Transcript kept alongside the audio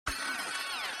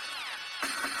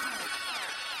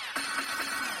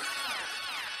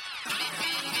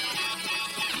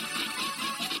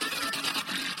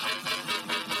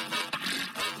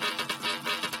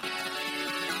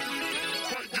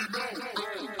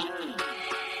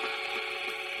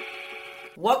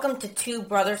Welcome to Two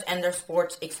Brothers and Their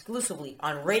Sports exclusively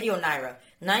on Radio Naira,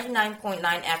 99.9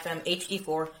 FM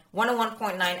HD4,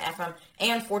 101.9 FM,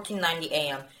 and 1490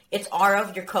 AM. It's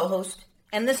Arav, your co-host,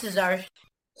 and this is our...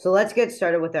 So let's get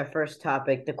started with our first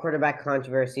topic, the quarterback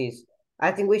controversies.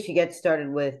 I think we should get started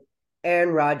with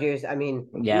Aaron Rodgers.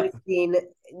 We've seen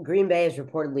Green Bay is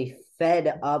reportedly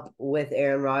fed up with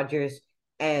Aaron Rodgers,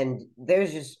 and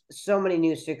there's just so many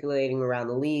news circulating around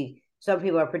the league. Some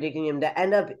people are predicting him to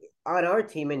end up on our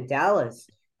team in Dallas,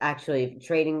 actually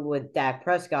trading with Dak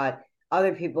Prescott.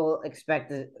 Other people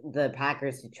expect the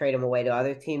Packers to trade him away to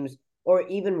other teams or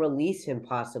even release him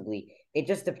possibly. It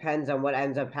just depends on what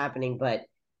ends up happening. But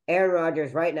Aaron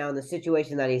Rodgers right now in the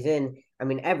situation that he's in,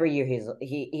 every year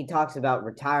he talks about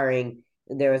retiring.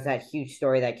 There was that huge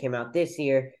story that came out this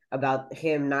year about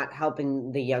him not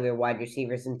helping the younger wide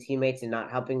receivers and teammates and not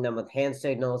helping them with hand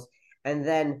signals. And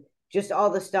then just all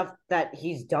the stuff that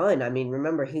he's done.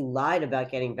 Remember, he lied about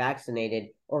getting vaccinated,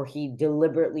 or he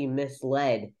deliberately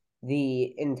misled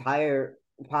the entire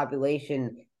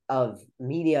population of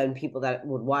media and people that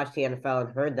would watch the NFL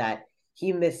and heard that.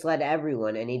 He misled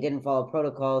everyone, and he didn't follow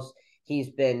protocols. He's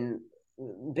been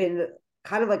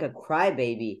kind of like a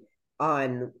crybaby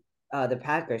on the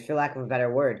Packers, for lack of a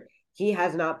better word. He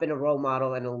has not been a role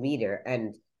model and a leader,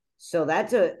 and so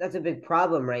that's a big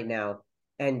problem right now.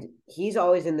 And he's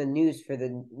always in the news for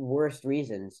the worst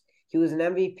reasons. He was an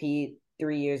MVP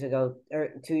 3 years ago, or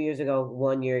 2 years ago,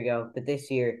 1 year ago. But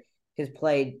this year, his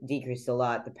play decreased a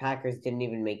lot. The Packers didn't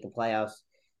even make the playoffs.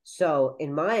 So,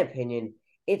 in my opinion,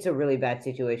 it's a really bad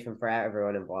situation for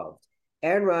everyone involved.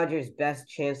 Aaron Rodgers' best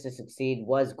chance to succeed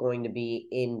was going to be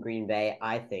in Green Bay,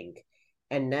 I think.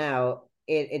 And now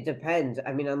it depends.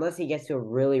 Unless he gets to a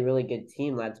really, really good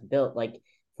team that's built. Like,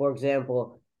 for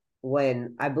example,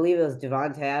 when I believe it was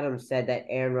Devontae Adams said that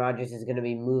Aaron Rodgers is going to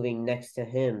be moving next to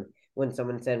him when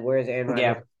someone said, where's Aaron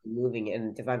Rodgers moving?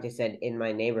 And Devontae said, in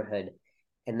my neighborhood.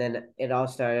 And then it all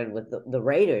started with the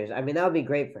Raiders. That would be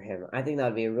great for him. I think that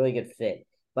would be a really good fit.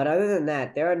 But other than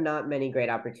that, there are not many great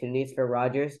opportunities for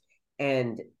Rodgers.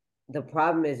 And the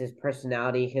problem is his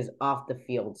personality, his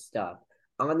off-the-field stuff.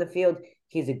 On the field,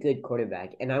 he's a good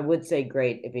quarterback. And I would say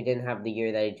great if he didn't have the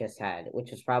year that he just had,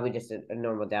 which was probably just a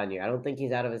normal down year. I don't think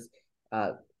he's out of his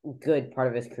good part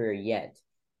of his career yet.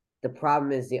 The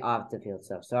problem is the off-the-field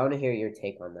stuff. So I want to hear your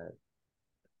take on that.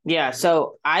 Yeah,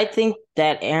 so I think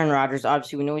that Aaron Rodgers,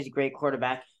 obviously, we know he's a great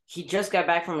quarterback. He just got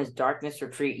back from his darkness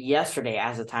retreat yesterday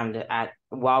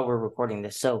while we're recording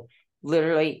this. So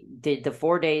literally did the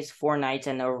 4 days, 4 nights,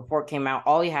 and the report came out.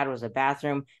 All he had was a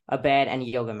bathroom, a bed, and a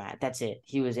yoga mat. That's it.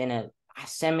 He was in a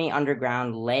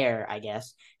semi-underground lair, I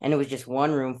guess, and it was just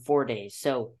one room, 4 days.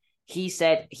 So he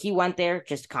said he went there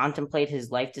just to contemplate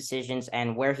his life decisions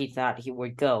and where he thought he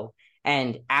would go.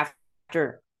 And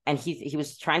he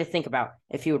was trying to think about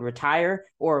if he would retire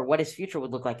or what his future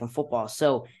would look like in football.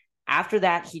 So after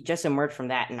that, he just emerged from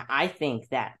that, and I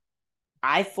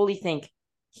fully think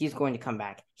he's going to come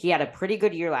back. He had a pretty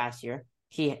good year last year.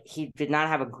 He did not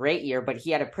have a great year, but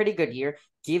he had a pretty good year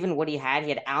given what he had. He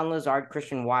had Allen Lazard,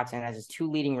 Christian Watson as his two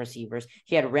leading receivers.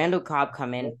 He had Randall Cobb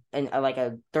come in and like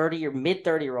a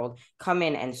mid-30-year-old come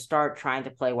in and start trying to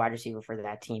play wide receiver for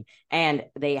that team. And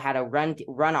they had a run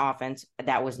offense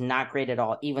that was not great at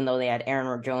all, even though they had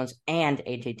Aaron Jones and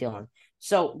A.J. Dillon.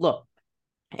 So look,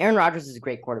 Aaron Rodgers is a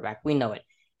great quarterback. We know it.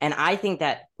 And I think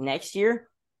that next year,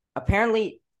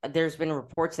 apparently there's been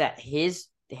reports that his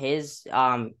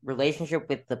relationship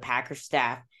with the Packers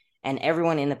staff and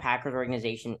everyone in the Packers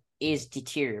organization is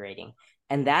deteriorating.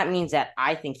 And that means that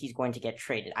I think he's going to get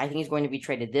traded. I think he's going to be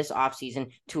traded this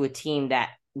offseason to a team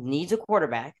that needs a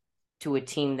quarterback, to a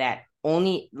team that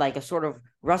only like a sort of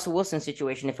Russell Wilson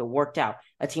situation if it worked out,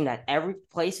 a team that every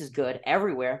place is good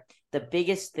everywhere. The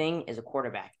biggest thing is a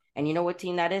quarterback. And you know what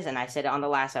team that is? And I said it on the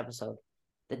last episode.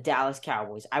 The Dallas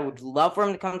Cowboys. I would love for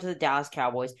him to come to the Dallas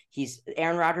Cowboys.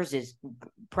 Aaron Rodgers is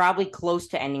probably close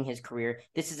to ending his career.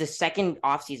 This is the second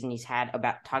offseason he's had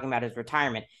about talking about his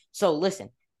retirement. So listen,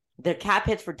 the cap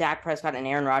hits for Dak Prescott and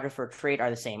Aaron Rodgers for a trade are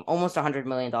the same, almost $100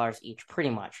 million each, pretty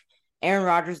much. Aaron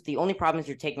Rodgers, the only problem is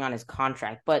you're taking on his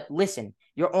contract. But listen,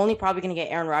 you're only probably going to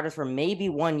get Aaron Rodgers for maybe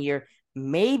 1 year,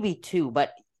 maybe 2.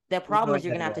 But the problem is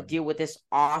you're going to have to deal with this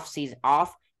off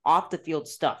the field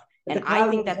stuff. And I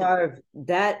think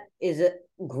that is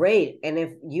great. And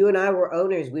if you and I were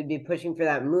owners, we'd be pushing for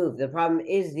that move. The problem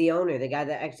is the owner, the guy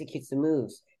that executes the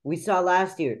moves. We saw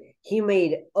last year, he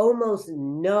made almost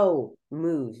no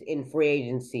moves in free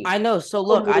agency. I know. So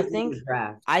look, I think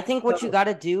what you got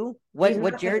to do,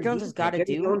 what Jerry Jones has got to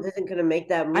do. Jerry Jones isn't going to make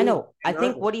that move. I know. I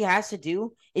think what he has to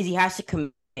do is he has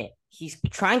to He's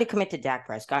trying to commit to Dak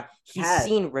Prescott. He's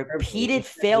seen repeated He's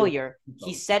failure.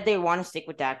 He said they want to stick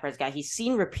with Dak Prescott. He's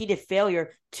seen repeated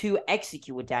failure to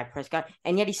execute with Dak Prescott,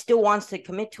 and yet he still wants to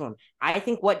commit to him. I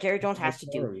think what Jerry Jones has to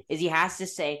do is he has to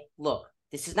say, look,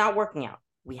 this is not working out.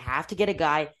 We have to get a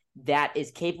guy that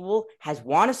is capable, has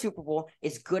won a Super Bowl,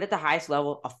 is good at the highest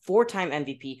level, a 4-time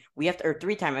MVP. Or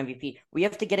 3-time MVP. We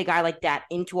have to get a guy like that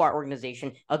into our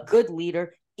organization, a good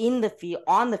leader in the field,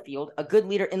 on the field, a good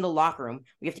leader in the locker room.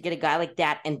 We have to get a guy like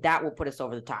that, and that will put us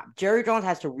over the top. Jerry Jones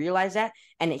has to realize that,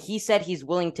 and he said he's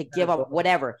willing to give up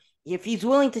whatever. If he's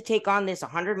willing to take on this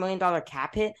 $100 million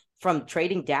cap hit from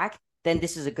trading Dak, then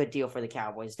this is a good deal for the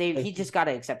Cowboys. He just got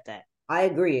to accept that. I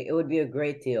agree. It would be a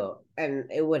great deal, and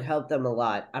it would help them a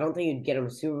lot. I don't think you'd get them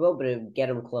a Super Bowl, but it would get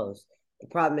them close. The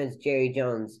problem is Jerry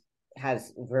Jones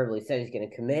has verbally said he's going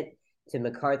to commit to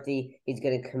McCarthy. He's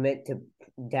going to commit to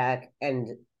Dak, and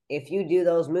if you do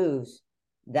those moves,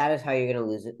 that is how you're going to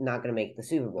lose it. Not going to make the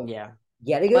Super Bowl. Yeah.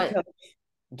 Get a good coach,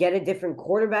 get a different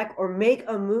quarterback, or make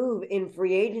a move in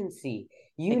free agency.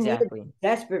 You need to be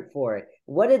desperate for it.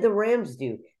 What did the Rams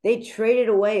do? They traded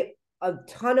away a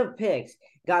ton of picks,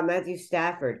 got Matthew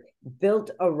Stafford,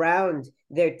 built around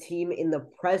their team in the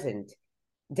present.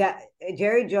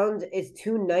 Jerry Jones is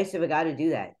too nice of a guy to do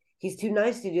that. He's too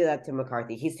nice to do that to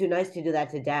McCarthy. He's too nice to do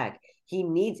that to Dak.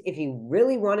 If he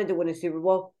really wanted to win a Super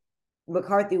Bowl,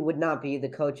 McCarthy would not be the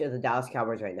coach of the Dallas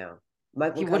Cowboys right now.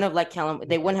 They wouldn't have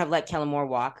let Kellen Moore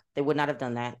walk. They would not have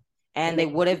done that. And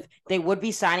they would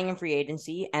be signing in free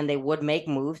agency, and they would make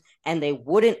moves, and they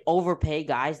wouldn't overpay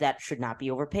guys that should not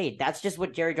be overpaid. That's just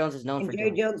what Jerry Jones is known for.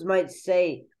 Jerry Jones might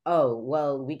say, "Oh,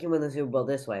 well, we can win the Super Bowl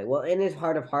this way." Well, in his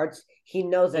heart of hearts, he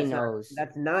knows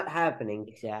that's not happening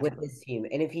with this team.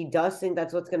 And if he does think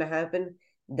that's what's going to happen,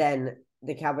 then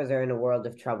the Cowboys are in a world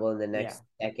of trouble in the next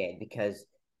decade, because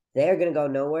they're going to go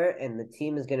nowhere, and the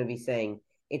team is going to be saying,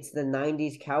 it's the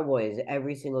 90s Cowboys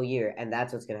every single year, and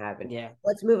that's what's going to happen. Yeah.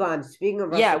 Let's move on. Speaking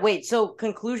of... so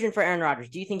conclusion for Aaron Rodgers.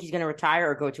 Do you think he's going to retire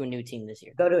or go to a new team this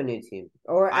year? Go to a new team.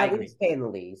 Or at least stay in the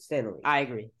league. I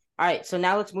agree. All right, so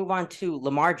now let's move on to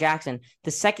Lamar Jackson,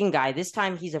 the second guy. This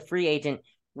time he's a free agent.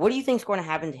 What do you think is going to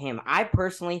happen to him?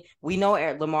 We know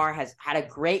Lamar has had a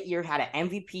great year, had an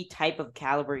MVP type of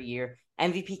caliber year,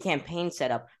 MVP campaign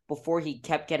set up before he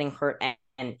kept getting hurt.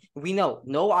 And we know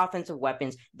no offensive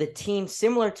weapons. The team,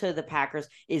 similar to the Packers,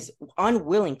 is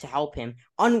unwilling to help him,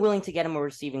 unwilling to get him a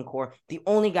receiving core. The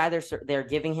only guy they're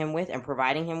giving him with and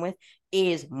providing him with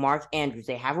is Mark Andrews.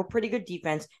 They have a pretty good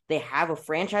defense. They have a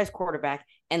franchise quarterback,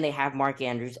 and they have Mark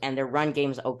Andrews, and their run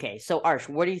game's okay. So, Arsh,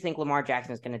 what do you think Lamar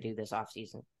Jackson is going to do this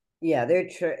offseason? Yeah,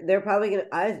 they're probably going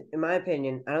to, in my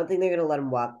opinion, I don't think they're going to let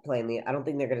him walk plainly. I don't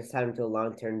think they're going to sign him to a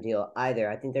long-term deal either.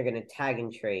 I think they're going to tag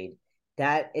and trade.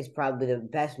 That is probably the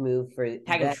best move for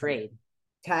tag and trade.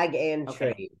 Tag and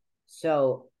trade.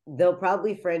 So they'll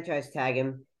probably franchise tag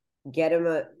him, get him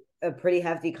a pretty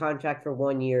hefty contract for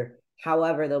 1 year.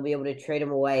 However, they'll be able to trade him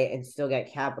away and still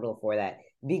get capital for that.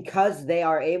 Because they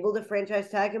are able to franchise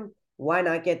tag him, why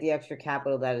not get the extra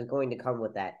capital that is going to come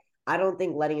with that? I don't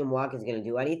think letting him walk is going to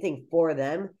do anything for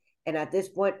them. And at this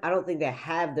point, I don't think they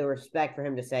have the respect for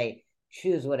him to say,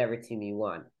 choose whatever team you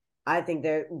want. I think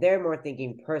they're more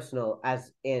thinking personal,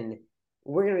 as in,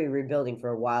 we're going to be rebuilding for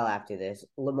a while after this.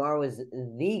 Lamar was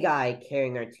the guy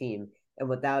carrying our team, and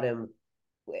without him,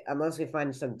 unless we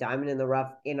find some diamond in the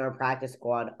rough in our practice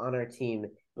squad on our team,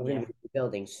 we're going to be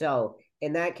rebuilding. So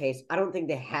in that case, I don't think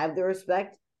they have the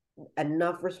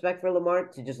enough respect for Lamar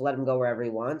to just let him go wherever he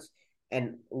wants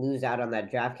and lose out on that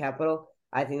draft capital.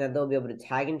 I think that they'll be able to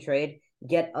tag and trade,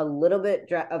 get a little bit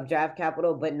of draft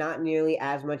capital, but not nearly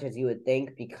as much as you would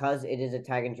think, because it is a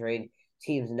tag and trade.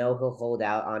 Teams know he'll hold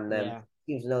out on them. Yeah.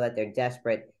 Teams know that they're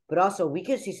desperate. But also, we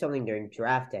could see something during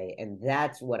draft day, and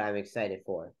that's what I'm excited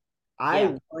for.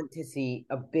 I want to see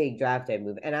a big draft day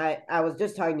move. And I was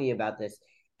just talking to you about this.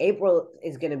 April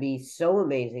is going to be so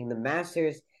amazing. The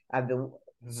Masters, I've been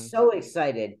so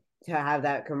excited to have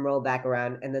that come roll back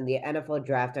around. And then the NFL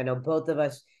draft, I know both of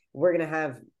us, we're going to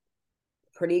have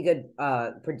pretty good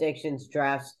predictions,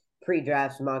 drafts,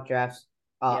 pre-drafts, mock drafts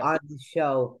on the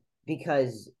show,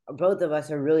 because both of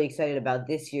us are really excited about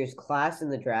this year's class in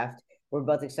the draft. We're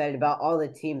both excited about all the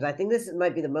teams. I think this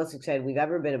might be the most excited we've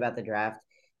ever been about the draft,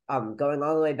 going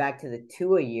all the way back to the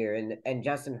Tua year and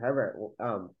Justin Herbert.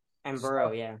 And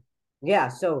Burrow, Yeah,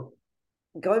 so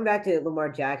going back to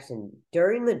Lamar Jackson,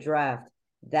 during the draft,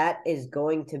 that is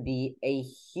going to be a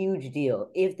huge deal.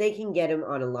 If they can get him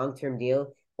on a long-term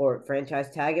deal or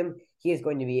franchise tag him, he is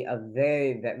going to be a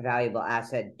very valuable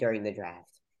asset during the draft.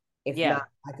 If not,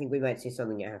 I think we might see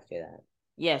something after that.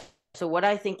 Yes. So what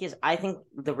I think is, I think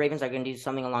the Ravens are going to do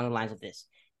something along the lines of this.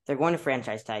 they're going to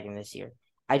franchise tag him this year.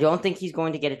 I don't think he's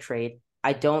going to get a trade.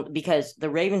 Because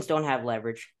the Ravens don't have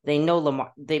leverage. They know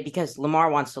because Lamar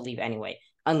wants to leave anyway,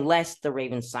 unless the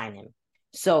Ravens sign him.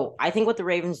 So I think what the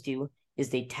Ravens do is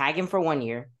they tag him for 1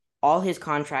 year. All his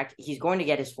contract, he's going to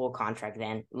get his full contract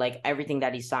then. Like everything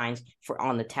that he signs for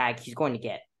on the tag, he's going to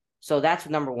get. So that's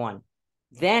number one.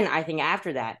 Then I think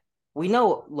after that, we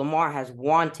know Lamar has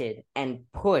wanted and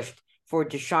pushed for a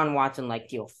Deshaun Watson-like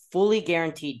deal, fully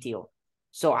guaranteed deal.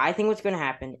 So I think what's going to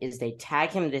happen is they tag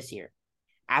him this year.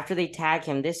 After they tag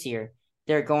him this year,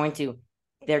 they're going to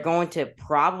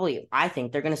probably, I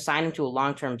think they're going to sign him to a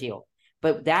long-term deal.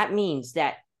 But that means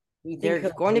that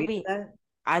there's going to be,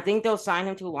 I think they'll sign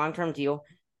him to a long-term deal,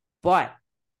 but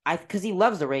because he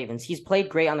loves the Ravens. He's played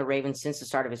great on the Ravens since the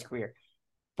start of his career.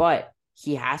 But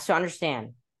he has to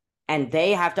understand, and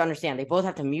they have to understand, they both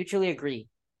have to mutually agree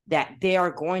that they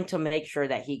are going to make sure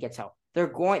that he gets help. They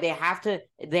have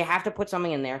to put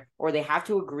something in there, or they have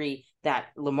to agree that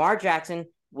Lamar Jackson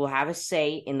will have a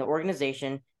say in the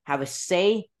organization, have a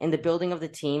say in the building of the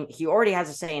team. He already has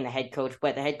a say in the head coach,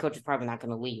 but the head coach is probably not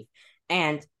going to leave.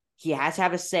 And he has to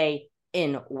have a say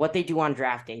in what they do on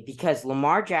draft day, because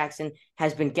Lamar Jackson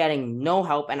has been getting no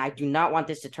help, and I do not want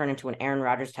this to turn into an Aaron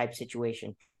Rodgers type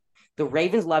situation. The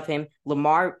Ravens love him.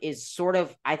 Lamar is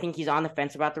I think he's on the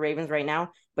fence about the Ravens right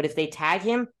now, but if they tag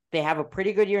him, they have a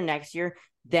pretty good year next year.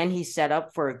 Then he's set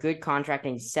up for a good contract,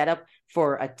 and he's set up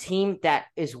for a team that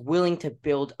is willing to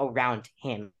build around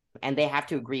him, and they have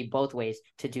to agree both ways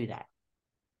to do that.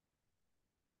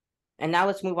 And now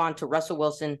let's move on to Russell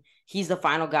Wilson. He's the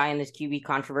final guy in this QB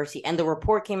controversy. And the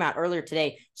report came out earlier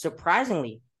today.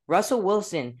 Surprisingly, Russell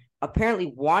Wilson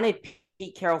apparently wanted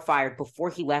Pete Carroll fired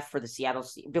before he left the Seattle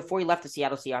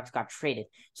Seahawks got traded.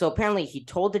 So apparently he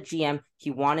told the GM he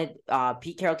wanted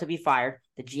Pete Carroll to be fired.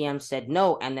 The GM said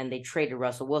no, and then they traded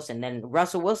Russell Wilson. Then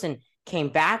Russell Wilson came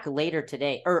back earlier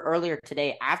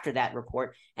today after that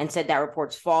report and said that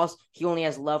report's false. He only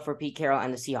has love for Pete Carroll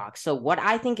and the Seahawks. So what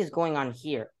I think is going on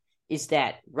here is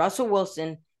that Russell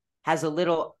Wilson has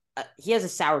he has a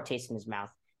sour taste in his mouth.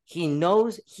 He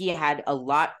knows he had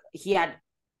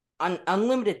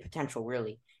unlimited potential,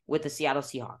 really, with the Seattle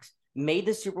Seahawks. Made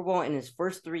the Super Bowl in his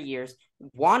first 3 years,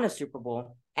 won a Super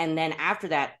Bowl, and then after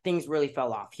that, things really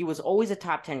fell off. He was always a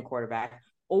top 10 quarterback,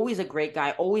 always a great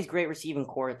guy, always great receiving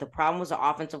core. The problem was the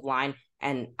offensive line,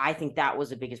 and I think that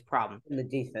was the biggest problem. And the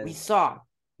defense. We saw,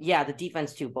 the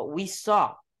defense too, but we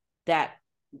saw that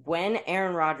when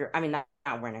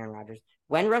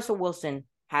when Russell Wilson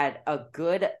had a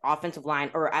good offensive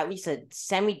line, or at least a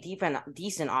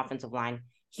decent offensive line,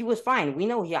 he was fine. We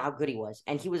know how good he was.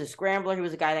 And he was a scrambler. He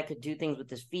was a guy that could do things with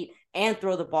his feet and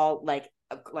throw the ball like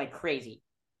crazy.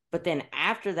 But then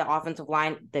after the offensive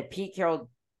line, that Pete Carroll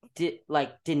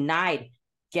denied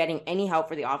getting any help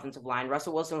for the offensive line.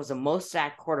 Russell Wilson was the most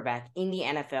sacked quarterback in the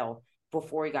NFL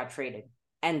before he got traded.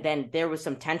 And then there was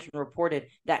some tension reported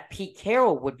that Pete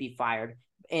Carroll would be fired.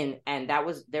 And there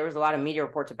was a lot of media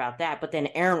reports about that. But then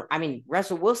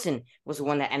Russell Wilson was the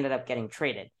one that ended up getting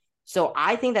traded. So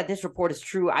I think that this report is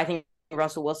true. I think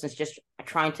Russell Wilson's just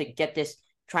trying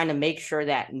to make sure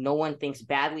that no one thinks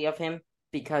badly of him,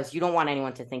 because you don't want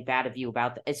anyone to think bad of you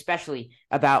especially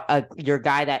about your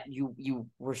guy that you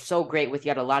were so great with,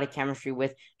 you had a lot of chemistry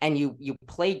with, and you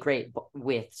played great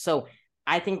with. So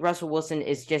I think Russell Wilson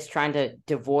is just trying to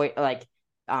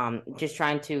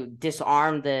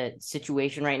disarm the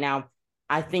situation right now.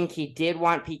 I think he did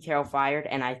want Pete Carroll fired,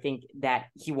 and I think that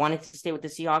he wanted to stay with the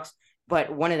Seahawks,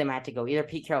 but one of them had to go, either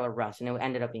Pete Carroll or Russ, and it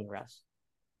ended up being Russ.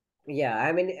 Yeah,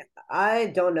 I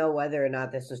don't know whether or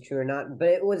not this was true or not,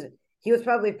 but he was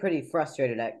probably pretty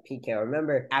frustrated at Pete Carroll.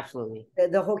 Remember, absolutely,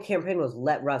 the whole campaign was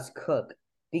let Russ cook,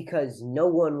 because no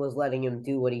one was letting him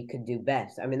do what he could do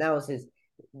best. That was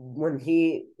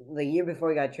the year before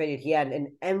he got traded, he had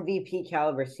an MVP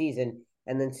caliber season,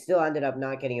 and then still ended up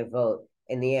not getting a vote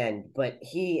in the end. But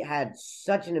he had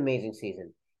such an amazing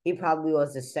season. He probably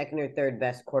was the second or third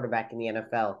best quarterback in the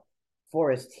NFL for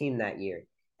his team that year.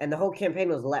 And the whole campaign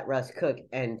was let Russ cook.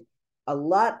 And a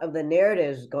lot of the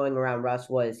narratives going around Russ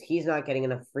was he's not getting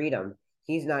enough freedom.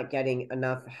 He's not getting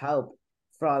enough help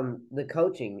from the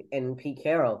coaching and Pete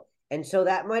Carroll. And so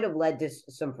that might have led to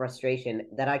some frustration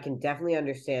that I can definitely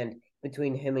understand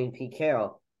between him and Pete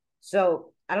Carroll.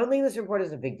 So I don't think this report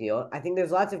is a big deal. I think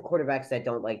there's lots of quarterbacks that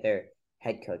don't like their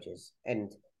head coaches.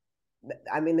 And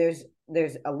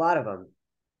there's a lot of them.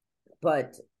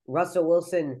 But Russell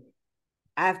Wilson,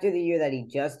 after the year that he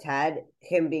just had,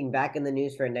 him being back in the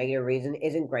news for a negative reason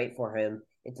isn't great for him.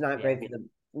 It's not great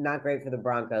for the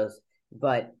Broncos.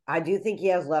 But I do think he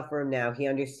has left for him now. He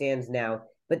understands now.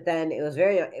 But then it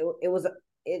was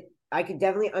I could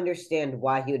definitely understand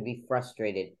why he would be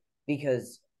frustrated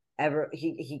because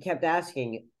he kept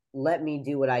asking, let me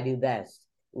do what I do best.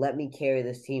 Let me carry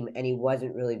this team. And he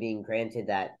wasn't really being granted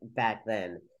that back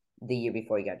then, the year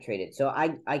before he got traded. So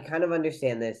I kind of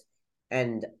understand this,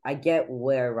 and I get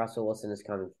where Russell Wilson is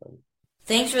coming from.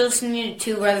 Thanks for listening to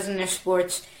Two Brothers in Their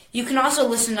Sports. You can also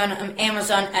listen on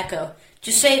Amazon Echo.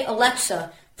 Just say,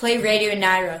 Alexa, play Radio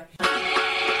Naira.